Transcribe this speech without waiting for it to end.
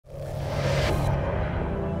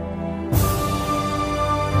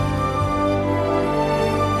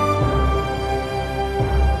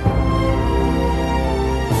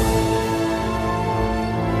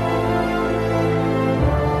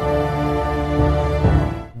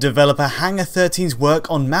Developer Hangar 13's work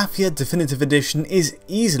on Mafia Definitive Edition is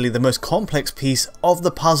easily the most complex piece of the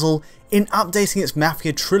puzzle in updating its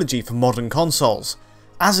Mafia trilogy for modern consoles.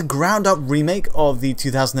 As a ground-up remake of the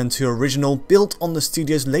 2002 original built on the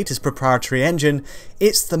studio's latest proprietary engine,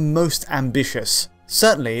 it's the most ambitious.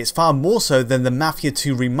 Certainly, it's far more so than the Mafia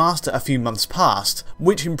 2 remaster a few months past,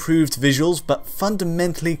 which improved visuals but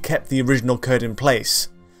fundamentally kept the original code in place.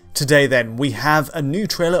 Today then, we have a new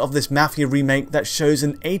trailer of this Mafia remake that shows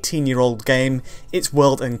an 18-year-old game, its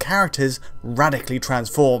world and characters radically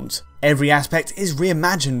transformed. Every aspect is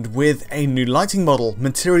reimagined with a new lighting model,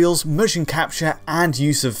 materials, motion capture and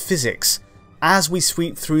use of physics. As we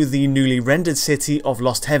sweep through the newly rendered city of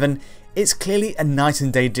Lost Heaven, it's clearly a night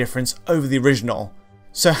and day difference over the original.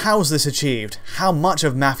 So how was this achieved? How much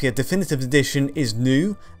of Mafia Definitive Edition is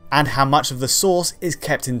new, and how much of the source is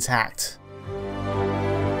kept intact?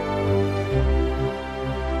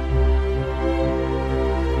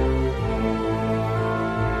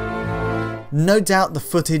 No doubt the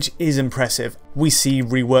footage is impressive. We see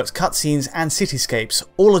reworked cutscenes and cityscapes,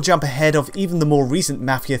 all a jump ahead of even the more recent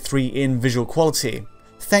Mafia 3 in visual quality.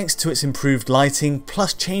 Thanks to its improved lighting,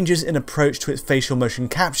 plus changes in approach to its facial motion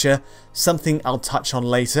capture, something I'll touch on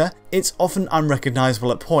later, it's often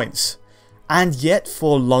unrecognisable at points. And yet,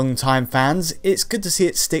 for long-time fans, it's good to see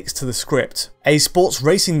it sticks to the script. A sports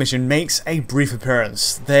racing mission makes a brief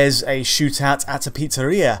appearance, there's a shootout at a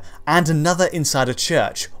pizzeria, and another inside a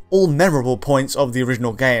church, all memorable points of the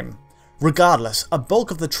original game. Regardless, a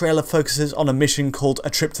bulk of the trailer focuses on a mission called A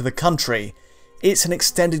Trip to the Country. It's an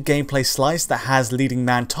extended gameplay slice that has leading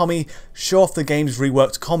man Tommy show off the game's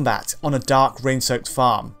reworked combat on a dark, rain-soaked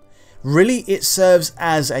farm. Really, it serves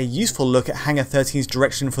as a useful look at Hangar 13's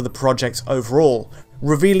direction for the project overall,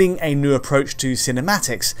 revealing a new approach to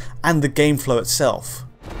cinematics and the game flow itself.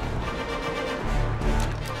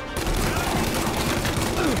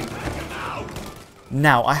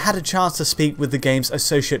 Now, I had a chance to speak with the game's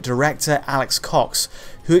associate director Alex Cox,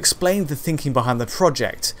 who explained the thinking behind the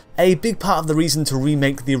project. A big part of the reason to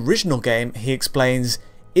remake the original game, he explains,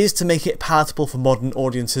 is to make it palatable for modern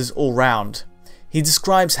audiences all round. He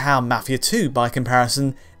describes how Mafia 2, by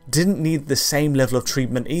comparison, didn't need the same level of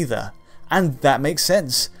treatment either. And that makes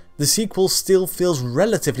sense. The sequel still feels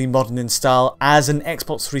relatively modern in style as an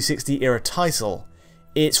Xbox 360 era title.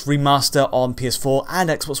 Its remaster on PS4 and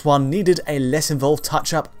Xbox One needed a less involved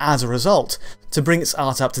touch-up as a result, to bring its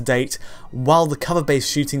art up to date, while the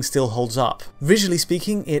cover-based shooting still holds up. Visually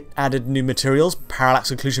speaking, it added new materials,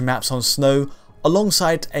 parallax occlusion maps on snow,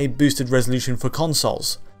 alongside a boosted resolution for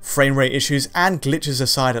consoles. Frame rate issues and glitches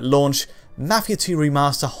aside at launch, Mafia 2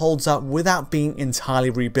 Remaster holds up without being entirely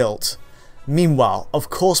rebuilt. Meanwhile, of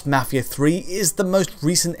course Mafia 3 is the most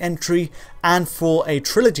recent entry, and for a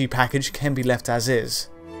trilogy package can be left as is.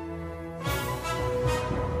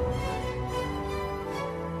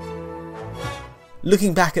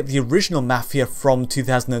 Looking back at the original Mafia from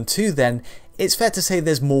 2002 then, it's fair to say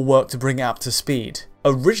there's more work to bring it up to speed.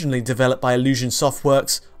 Originally developed by Illusion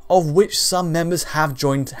Softworks, of which some members have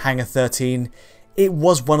joined Hangar 13, it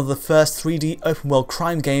was one of the first 3D open world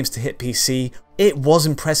crime games to hit PC. It was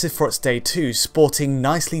impressive for its day too, sporting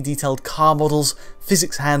nicely detailed car models,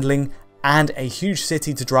 physics handling, and a huge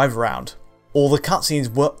city to drive around. All the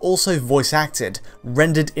cutscenes were also voice acted,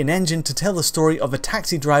 rendered in-engine to tell the story of a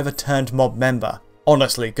taxi driver turned mob member.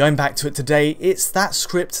 Honestly, going back to it today, it's that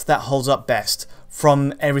script that holds up best,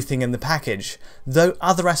 from everything in the package, though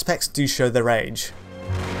other aspects do show their age.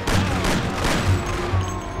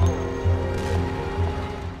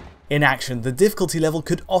 In action, the difficulty level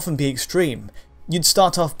could often be extreme. You'd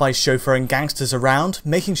start off by chauffeuring gangsters around,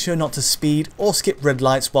 making sure not to speed or skip red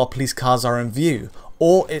lights while police cars are in view,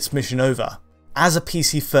 or it's mission over. As a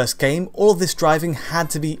PC first game, all of this driving had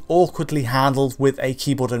to be awkwardly handled with a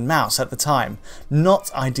keyboard and mouse at the time, not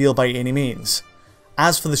ideal by any means.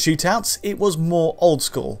 As for the shootouts, it was more old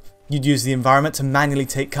school. You'd use the environment to manually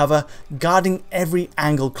take cover, guarding every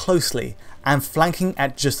angle closely, and flanking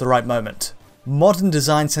at just the right moment. Modern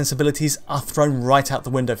design sensibilities are thrown right out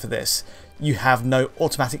the window for this. You have no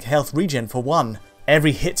automatic health regen for one.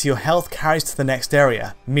 Every hit to your health carries to the next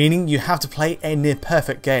area, meaning you have to play a near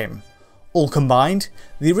perfect game. All combined,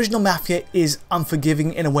 the original Mafia is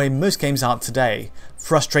unforgiving in a way most games aren't today.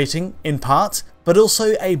 Frustrating, in part, but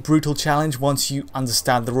also a brutal challenge once you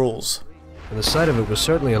understand the rules. And the sight of it was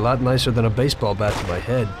certainly a lot nicer than a baseball bat to my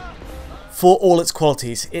head. For all its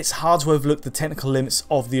qualities, it's hard to overlook the technical limits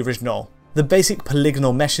of the original. The basic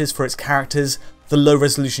polygonal meshes for its characters, the low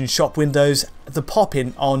resolution shop windows, the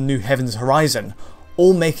pop-in on New Heaven's Horizon,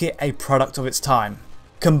 all make it a product of its time.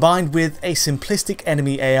 Combined with a simplistic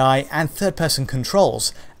enemy AI and third-person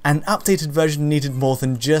controls, An updated version needed more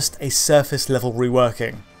than just a surface level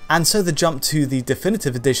reworking, and so the jump to the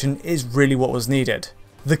definitive edition is really what was needed.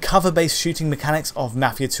 The cover-based shooting mechanics of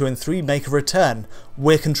Mafia 2 and 3 make a return,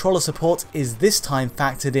 where controller support is this time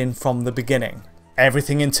factored in from the beginning.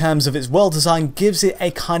 Everything in terms of its world design gives it a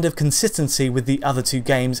kind of consistency with the other two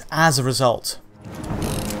games as a result.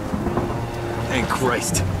 Thank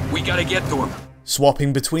Christ, we gotta get to him.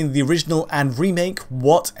 Swapping between the original and remake,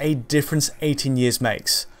 what a difference 18 years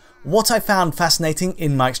makes. What I found fascinating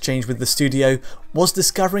in my exchange with the studio was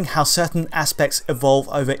discovering how certain aspects evolve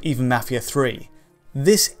over even Mafia 3.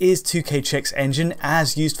 This is 2K Czech's engine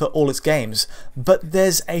as used for all its games, but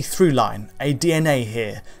there's a through line, a DNA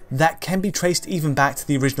here, that can be traced even back to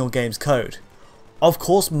the original game's code. Of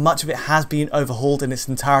course, much of it has been overhauled in its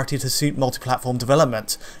entirety to suit multi-platform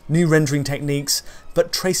development, new rendering techniques,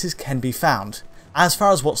 but traces can be found. As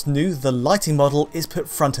far as what's new, the lighting model is put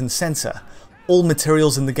front and centre. All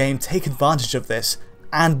materials in the game take advantage of this,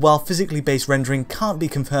 and while physically based rendering can't be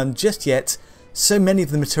confirmed just yet, so many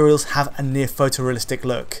of the materials have a near photorealistic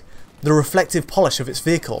look. The reflective polish of its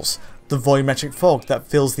vehicles, the volumetric fog that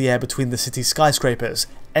fills the air between the city's skyscrapers,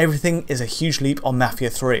 everything is a huge leap on Mafia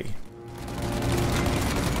 3.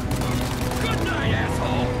 Good night,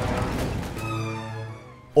 asshole.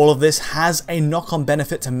 All of this has a knock-on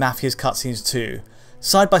benefit to Mafia's cutscenes too.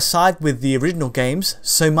 Side by side with the original games,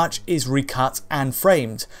 so much is recut and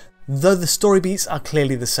framed, though the story beats are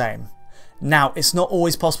clearly the same. Now, it's not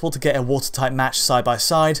always possible to get a watertight match side by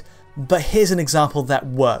side, but here's an example that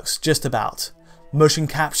works just about. Motion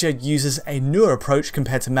capture uses a newer approach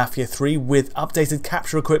compared to Mafia 3 with updated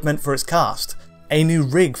capture equipment for its cast. A new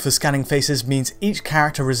rig for scanning faces means each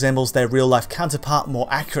character resembles their real-life counterpart more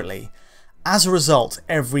accurately. As a result,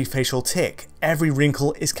 every facial tick, every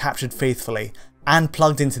wrinkle is captured faithfully and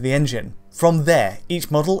plugged into the engine. From there, each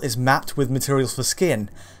model is mapped with materials for skin,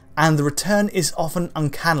 and the return is often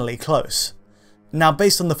uncannily close. Now,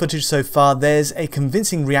 based on the footage so far, there's a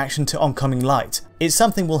convincing reaction to oncoming light. It's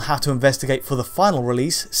something we'll have to investigate for the final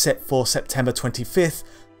release, set for September 25th,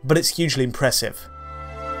 but it's hugely impressive.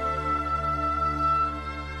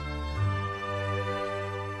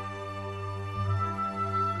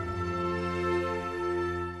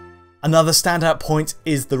 Another standout point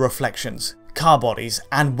is the reflections. Car bodies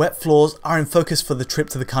and wet floors are in focus for the trip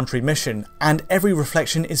to the country mission, and every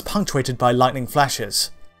reflection is punctuated by lightning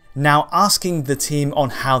flashes. Now, asking the team on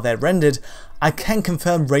how they're rendered, I can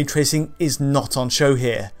confirm ray tracing is not on show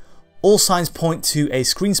here. All signs point to a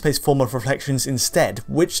screen space form of reflections instead,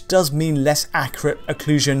 which does mean less accurate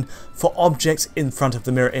occlusion for objects in front of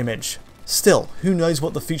the mirror image. Still, who knows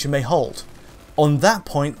what the future may hold? On that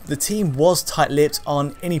point, the team was tight-lipped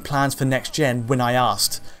on any plans for next gen when I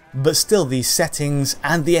asked. But still, these settings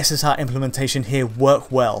and the SSR implementation here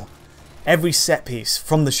work well. Every set piece,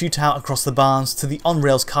 from the shootout across the barns to the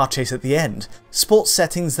on-rails car chase at the end, sports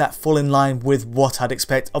settings that fall in line with what I'd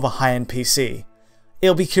expect of a high-end PC.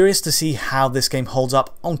 It'll be curious to see how this game holds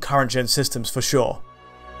up on current gen systems for sure.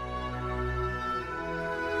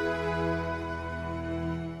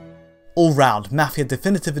 All round, Mafia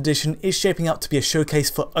Definitive Edition is shaping up to be a showcase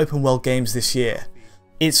for open world games this year.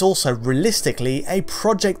 It's also realistically a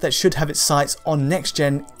project that should have its sights on next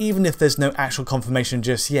gen even if there's no actual confirmation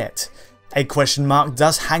just yet. A question mark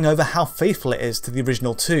does hang over how faithful it is to the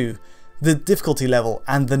original 2. The difficulty level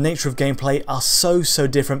and the nature of gameplay are so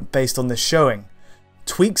different based on this showing.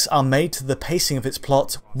 Tweaks are made to the pacing of its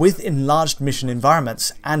plot with enlarged mission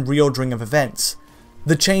environments and reordering of events.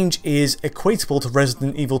 The change is equatable to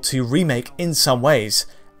Resident Evil 2 Remake in some ways.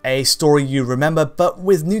 A story you remember, but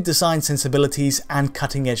with new design sensibilities and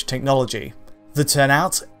cutting-edge technology. The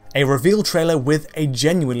turnout? A reveal trailer with a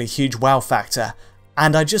genuinely huge wow factor,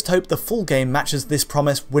 and I just hope the full game matches this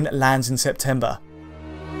promise when it lands in September.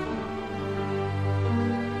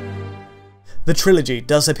 The trilogy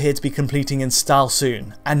does appear to be completing in style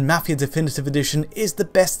soon, and Mafia Definitive Edition is the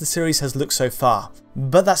best the series has looked so far.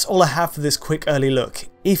 But that's all I have for this quick early look.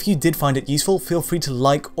 If you did find it useful, feel free to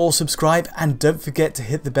like or subscribe, and don't forget to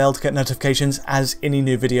hit the bell to get notifications as any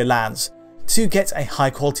new video lands. To get a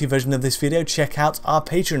high quality version of this video, check out our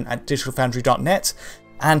Patreon at digitalfoundry.net,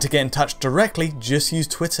 and to get in touch directly, just use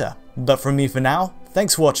Twitter. But from me for now,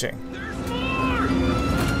 thanks for watching.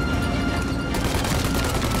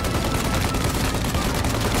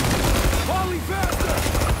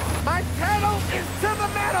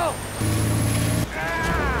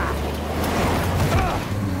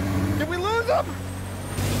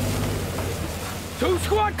 Two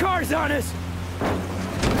squad cars on us!